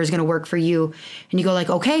whatever is going to work for you. And you go like,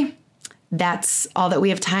 okay, that's all that we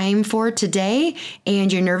have time for today.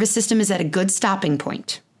 And your nervous system is at a good stopping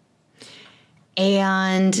point.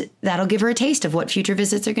 And that'll give her a taste of what future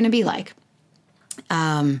visits are going to be like.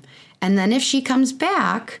 And then if she comes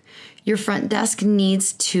back, your front desk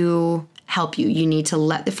needs to help you. You need to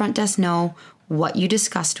let the front desk know what you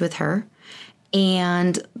discussed with her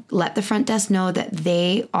and let the front desk know that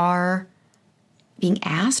they are being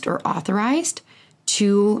asked or authorized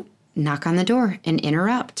to knock on the door and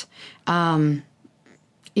interrupt.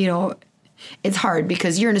 It's hard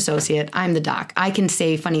because you're an associate. I'm the doc. I can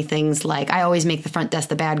say funny things like, I always make the front desk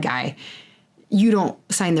the bad guy. You don't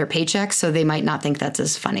sign their paychecks, so they might not think that's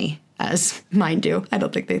as funny as mine do. I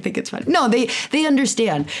don't think they think it's funny. No, they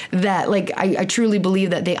understand that. Like, I truly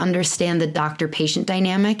believe that they understand the doctor-patient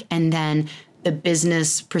dynamic and then the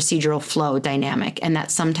business procedural flow dynamic, and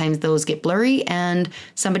that sometimes those get blurry and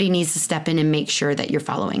somebody needs to step in and make sure that you're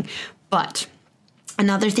following. But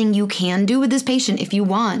another thing you can do with this patient, if you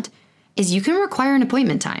want, is you can require an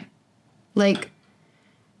appointment time. Like,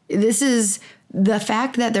 this is the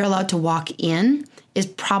fact that they're allowed to walk in is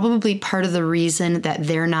probably part of the reason that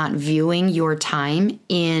they're not viewing your time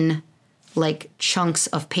in like chunks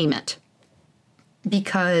of payment.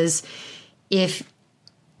 Because if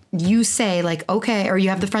you say like, okay, or you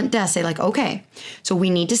have the front desk say like, okay, so we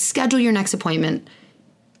need to schedule your next appointment.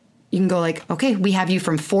 You can go like, okay, we have you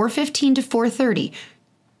from 4:15 to 4:30.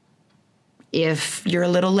 If you're a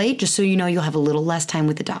little late, just so you know, you'll have a little less time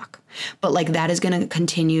with the doc. But like that is going to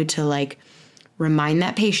continue to like remind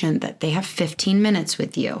that patient that they have 15 minutes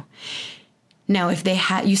with you. Now, if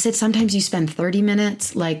you said sometimes you spend 30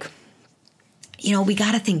 minutes, like, we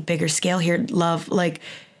got to think bigger scale here, love. Like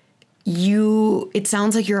it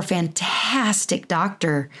sounds like you're a fantastic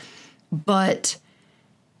doctor, but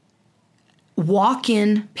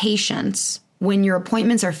walk-in patients, when your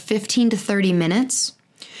appointments are 15 to 30 minutes,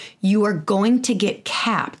 you are going to get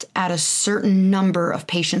capped at a certain number of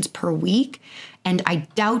patients per week. And I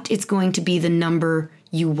doubt it's going to be the number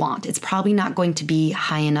you want. It's probably not going to be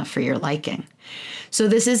high enough for your liking. So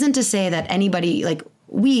this isn't to say that anybody, like,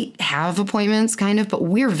 we have appointments kind of, but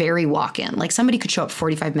we're very walk-in. Like, somebody could show up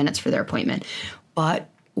 45 minutes for their appointment, but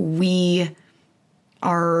we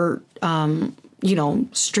are,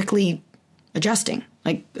 strictly adjusting.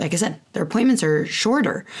 Like I said, their appointments are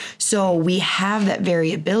shorter. So we have that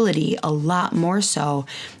variability a lot more so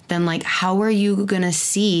than, like, how are you going to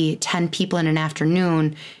see 10 people in an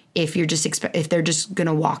afternoon if you're just if they're just going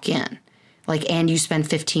to walk in, like, and you spend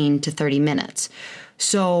 15 to 30 minutes.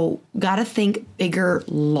 So got to think bigger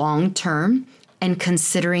long term and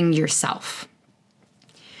considering yourself.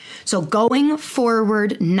 So going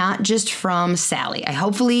forward, not just from Sally.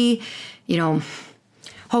 Hopefully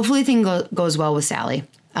thing goes well with Sally.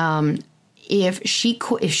 If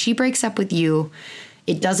she breaks up with you,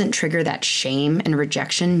 it doesn't trigger that shame and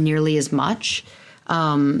rejection nearly as much.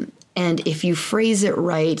 And if you phrase it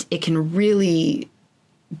right, it can really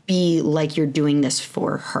be like you're doing this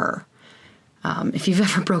for her. If you've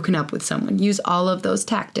ever broken up with someone, use all of those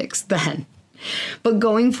tactics then. But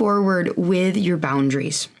going forward with your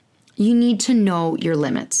boundaries, you need to know your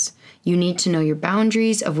limits. You need to know your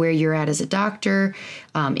boundaries of where you're at as a doctor,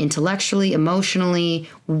 intellectually, emotionally,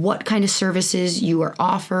 what kind of services you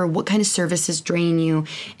offer, what kind of services drain you,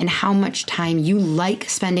 and how much time you like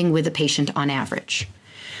spending with a patient on average.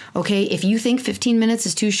 Okay, if you think 15 minutes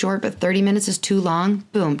is too short, but 30 minutes is too long,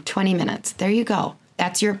 boom, 20 minutes. There you go.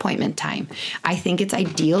 That's your appointment time. I think it's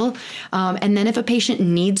ideal. And then if a patient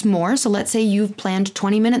needs more, so let's say you've planned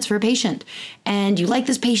 20 minutes for a patient and you like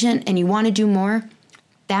this patient and you want to do more,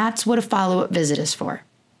 that's what a follow-up visit is for.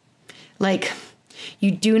 Like,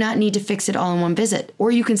 you do not need to fix it all in one visit. Or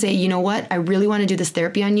you can say, you know what, I really want to do this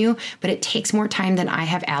therapy on you, but it takes more time than I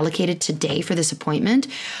have allocated today for this appointment.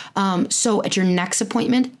 So at your next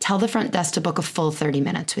appointment, tell the front desk to book a full 30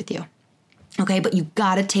 minutes with you. Okay, but you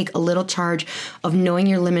got to take a little charge of knowing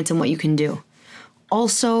your limits and what you can do.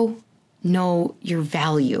 Also, know your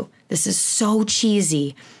value. This is so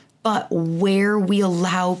cheesy, but where we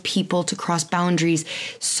allow people to cross boundaries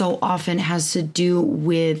so often has to do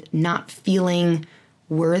with not feeling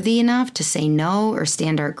worthy enough to say no or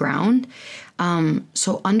stand our ground.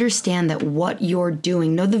 So understand that what you're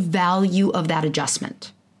doing, know the value of that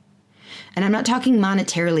adjustment. And I'm not talking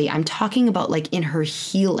monetarily. I'm talking about, like, in her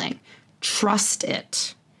healing. Trust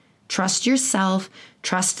it. Trust yourself.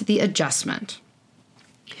 Trust the adjustment.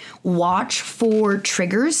 Watch for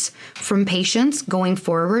triggers from patients going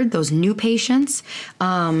forward, those new patients,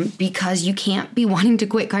 because you can't be wanting to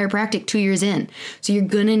quit chiropractic 2 years in. So you're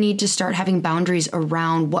going to need to start having boundaries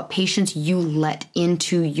around what patients you let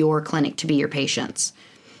into your clinic to be your patients.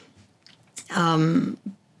 Going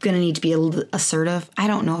to need to be assertive. I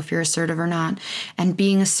don't know if you're assertive or not. And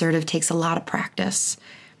being assertive takes a lot of practice.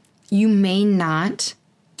 You may not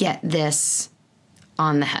get this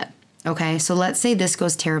on the head. Okay, so let's say this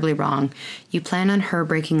goes terribly wrong. You plan on her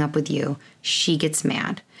breaking up with you. She gets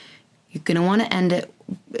mad. You're going to want to end it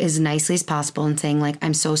as nicely as possible and saying, like,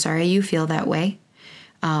 I'm so sorry you feel that way.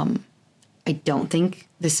 I don't think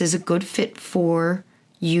this is a good fit for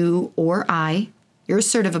you or I. You're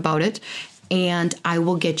assertive about it. And I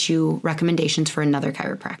will get you recommendations for another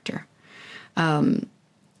chiropractor.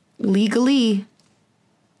 Legally,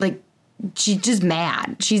 like, she's just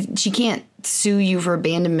mad. She can't sue you for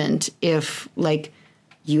abandonment if, like,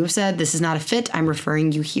 you have said this is not a fit. I'm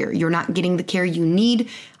referring you here. You're not getting the care you need.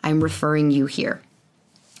 I'm referring you here.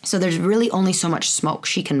 So there's really only so much smoke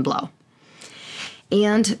she can blow.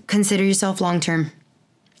 And consider yourself long-term.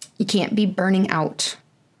 You can't be burning out.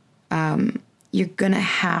 You're going to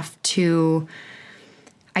have to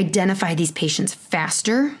identify these patients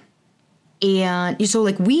faster. And so,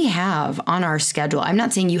 like, we have on our schedule, I'm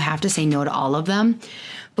not saying you have to say no to all of them,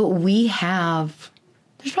 but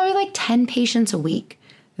there's probably like 10 patients a week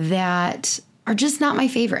that are just not my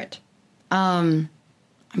favorite. I'm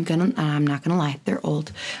not gonna lie, they're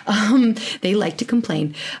old. They like to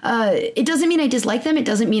complain. It doesn't mean I dislike them. It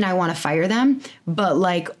doesn't mean I want to fire them, but,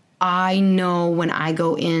 like, I know when I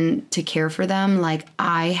go in to care for them, like,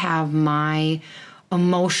 I have my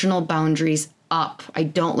emotional boundaries up. I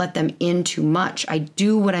don't let them in too much. I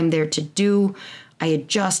do what I'm there to do. I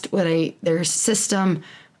adjust their system.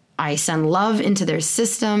 I send love into their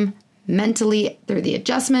system mentally through the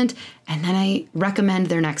adjustment, and then I recommend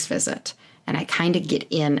their next visit. And I kind of get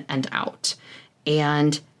in and out.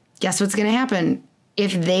 And guess what's going to happen?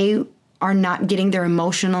 If they are not getting their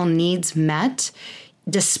emotional needs met,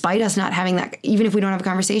 despite us not having that, even if we don't have a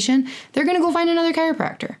conversation, they're going to go find another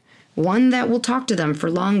chiropractor. One that will talk to them for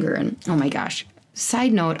longer. And oh my gosh,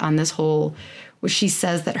 side note on this whole she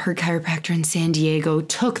says that her chiropractor in San Diego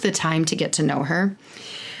took the time to get to know her.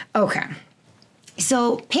 Okay.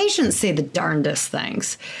 So patients say the darndest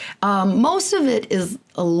things. Most of it is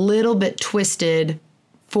a little bit twisted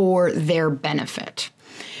for their benefit.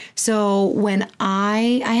 So when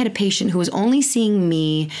I had a patient who was only seeing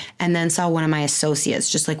me and then saw one of my associates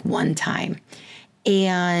just like one time.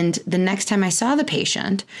 And the next time I saw the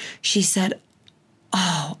patient, she said,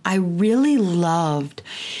 "Oh, I really loved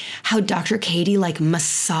how Dr. Katie like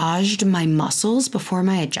massaged my muscles before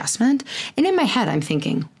my adjustment." And in my head, I'm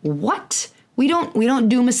thinking, what? We don't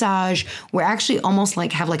do massage. We're actually almost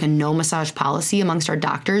like have like a no massage policy amongst our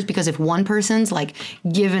doctors, because if one person's like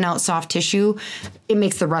giving out soft tissue, it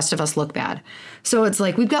makes the rest of us look bad. So it's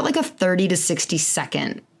like we've got like a 30 to 60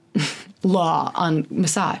 second law on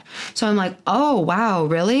massage. So I'm like, oh, wow,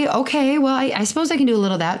 really? Okay, well, I suppose I can do a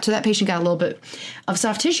little of that. So that patient got a little bit of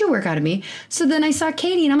soft tissue work out of me. So then I saw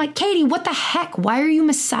Katie and I'm like, Katie, what the heck? Why are you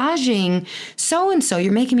massaging so-and-so?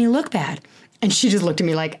 You're making me look bad. And she just looked at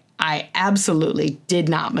me like, I absolutely did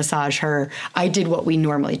not massage her. I did what we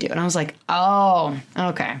normally do. And I was like, oh,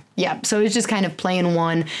 okay. Yeah. So it's just kind of playing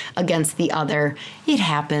one against the other. It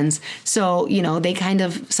happens. So, they kind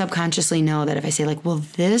of subconsciously know that if I say like, well,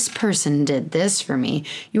 this person did this for me,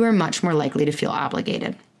 you are much more likely to feel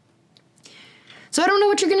obligated. So I don't know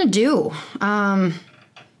what you're going to do.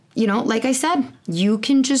 Like I said, you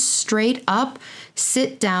can just straight up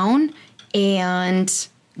sit down and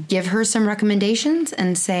give her some recommendations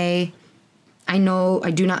and say, I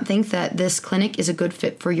do not think that this clinic is a good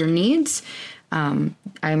fit for your needs. I'm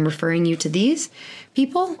referring you to these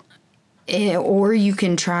people. Or you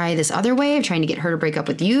can try this other way of trying to get her to break up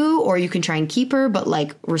with you, or you can try and keep her, but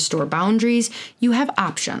like restore boundaries. You have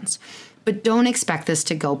options, but don't expect this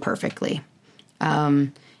to go perfectly.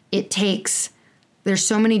 There's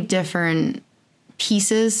so many different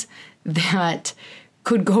pieces that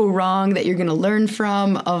could go wrong that you're going to learn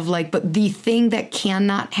from but the thing that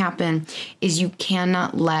cannot happen is you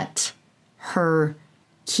cannot let her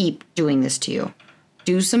keep doing this to you.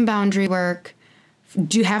 Do some boundary work.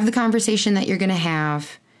 Do have the conversation that you're going to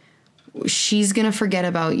have. She's going to forget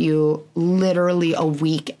about you literally a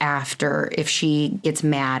week after if she gets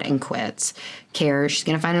mad and quits. She's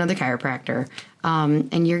going to find another chiropractor.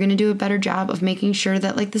 And you're going to do a better job of making sure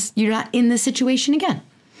that you're not in this situation again.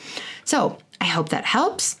 So I hope that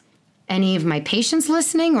helps. Any of my patients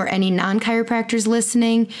listening or any non-chiropractors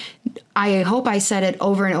listening, I hope I said it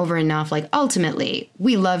over and over enough. Ultimately,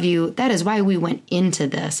 we love you. That is why we went into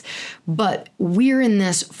this. But we're in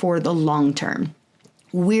this for the long term.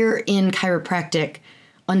 We're in chiropractic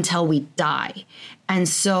until we die. And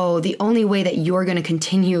so the only way that you're going to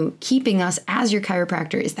continue keeping us as your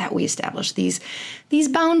chiropractor is that we establish these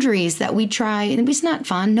boundaries that we try. And it's not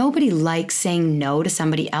fun. Nobody likes saying no to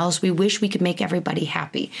somebody else. We wish we could make everybody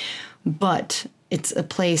happy. But it's a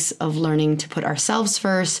place of learning to put ourselves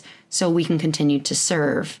first so we can continue to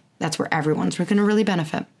serve. That's where everyone's going to really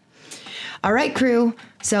benefit. All right, crew.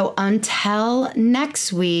 So until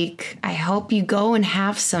next week, I hope you go and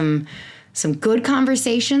have some good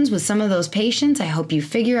conversations with some of those patients. I hope you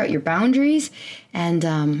figure out your boundaries, and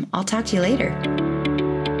I'll talk to you later.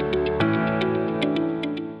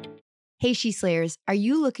 Hey, She Slayers, are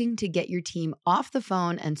you looking to get your team off the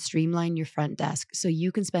phone and streamline your front desk so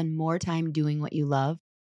you can spend more time doing what you love?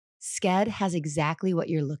 Sked has exactly what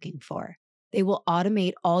you're looking for. They will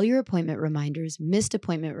automate all your appointment reminders, missed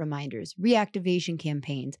appointment reminders, reactivation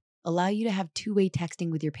campaigns, allow you to have two-way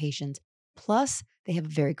texting with your patients. Plus, they have a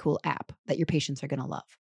very cool app that your patients are going to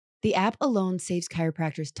love. The app alone saves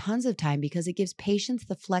chiropractors tons of time because it gives patients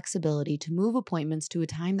the flexibility to move appointments to a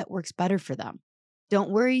time that works better for them.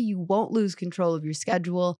 Don't worry, you won't lose control of your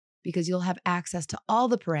schedule because you'll have access to all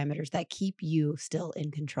the parameters that keep you still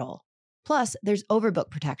in control. Plus, there's overbook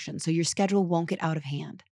protection, so your schedule won't get out of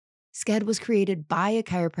hand. Sked was created by a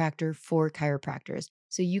chiropractor for chiropractors,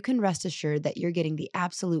 so you can rest assured that you're getting the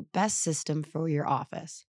absolute best system for your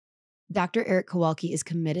office. Dr. Eric Kowalski is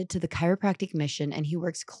committed to the chiropractic mission, and he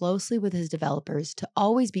works closely with his developers to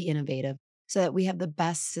always be innovative so that we have the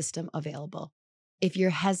best system available. If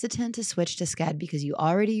you're hesitant to switch to Sked because you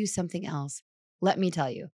already use something else, let me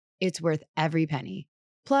tell you, it's worth every penny.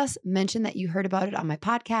 Plus, mention that you heard about it on my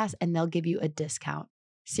podcast and they'll give you a discount.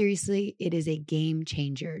 Seriously, it is a game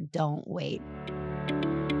changer. Don't wait.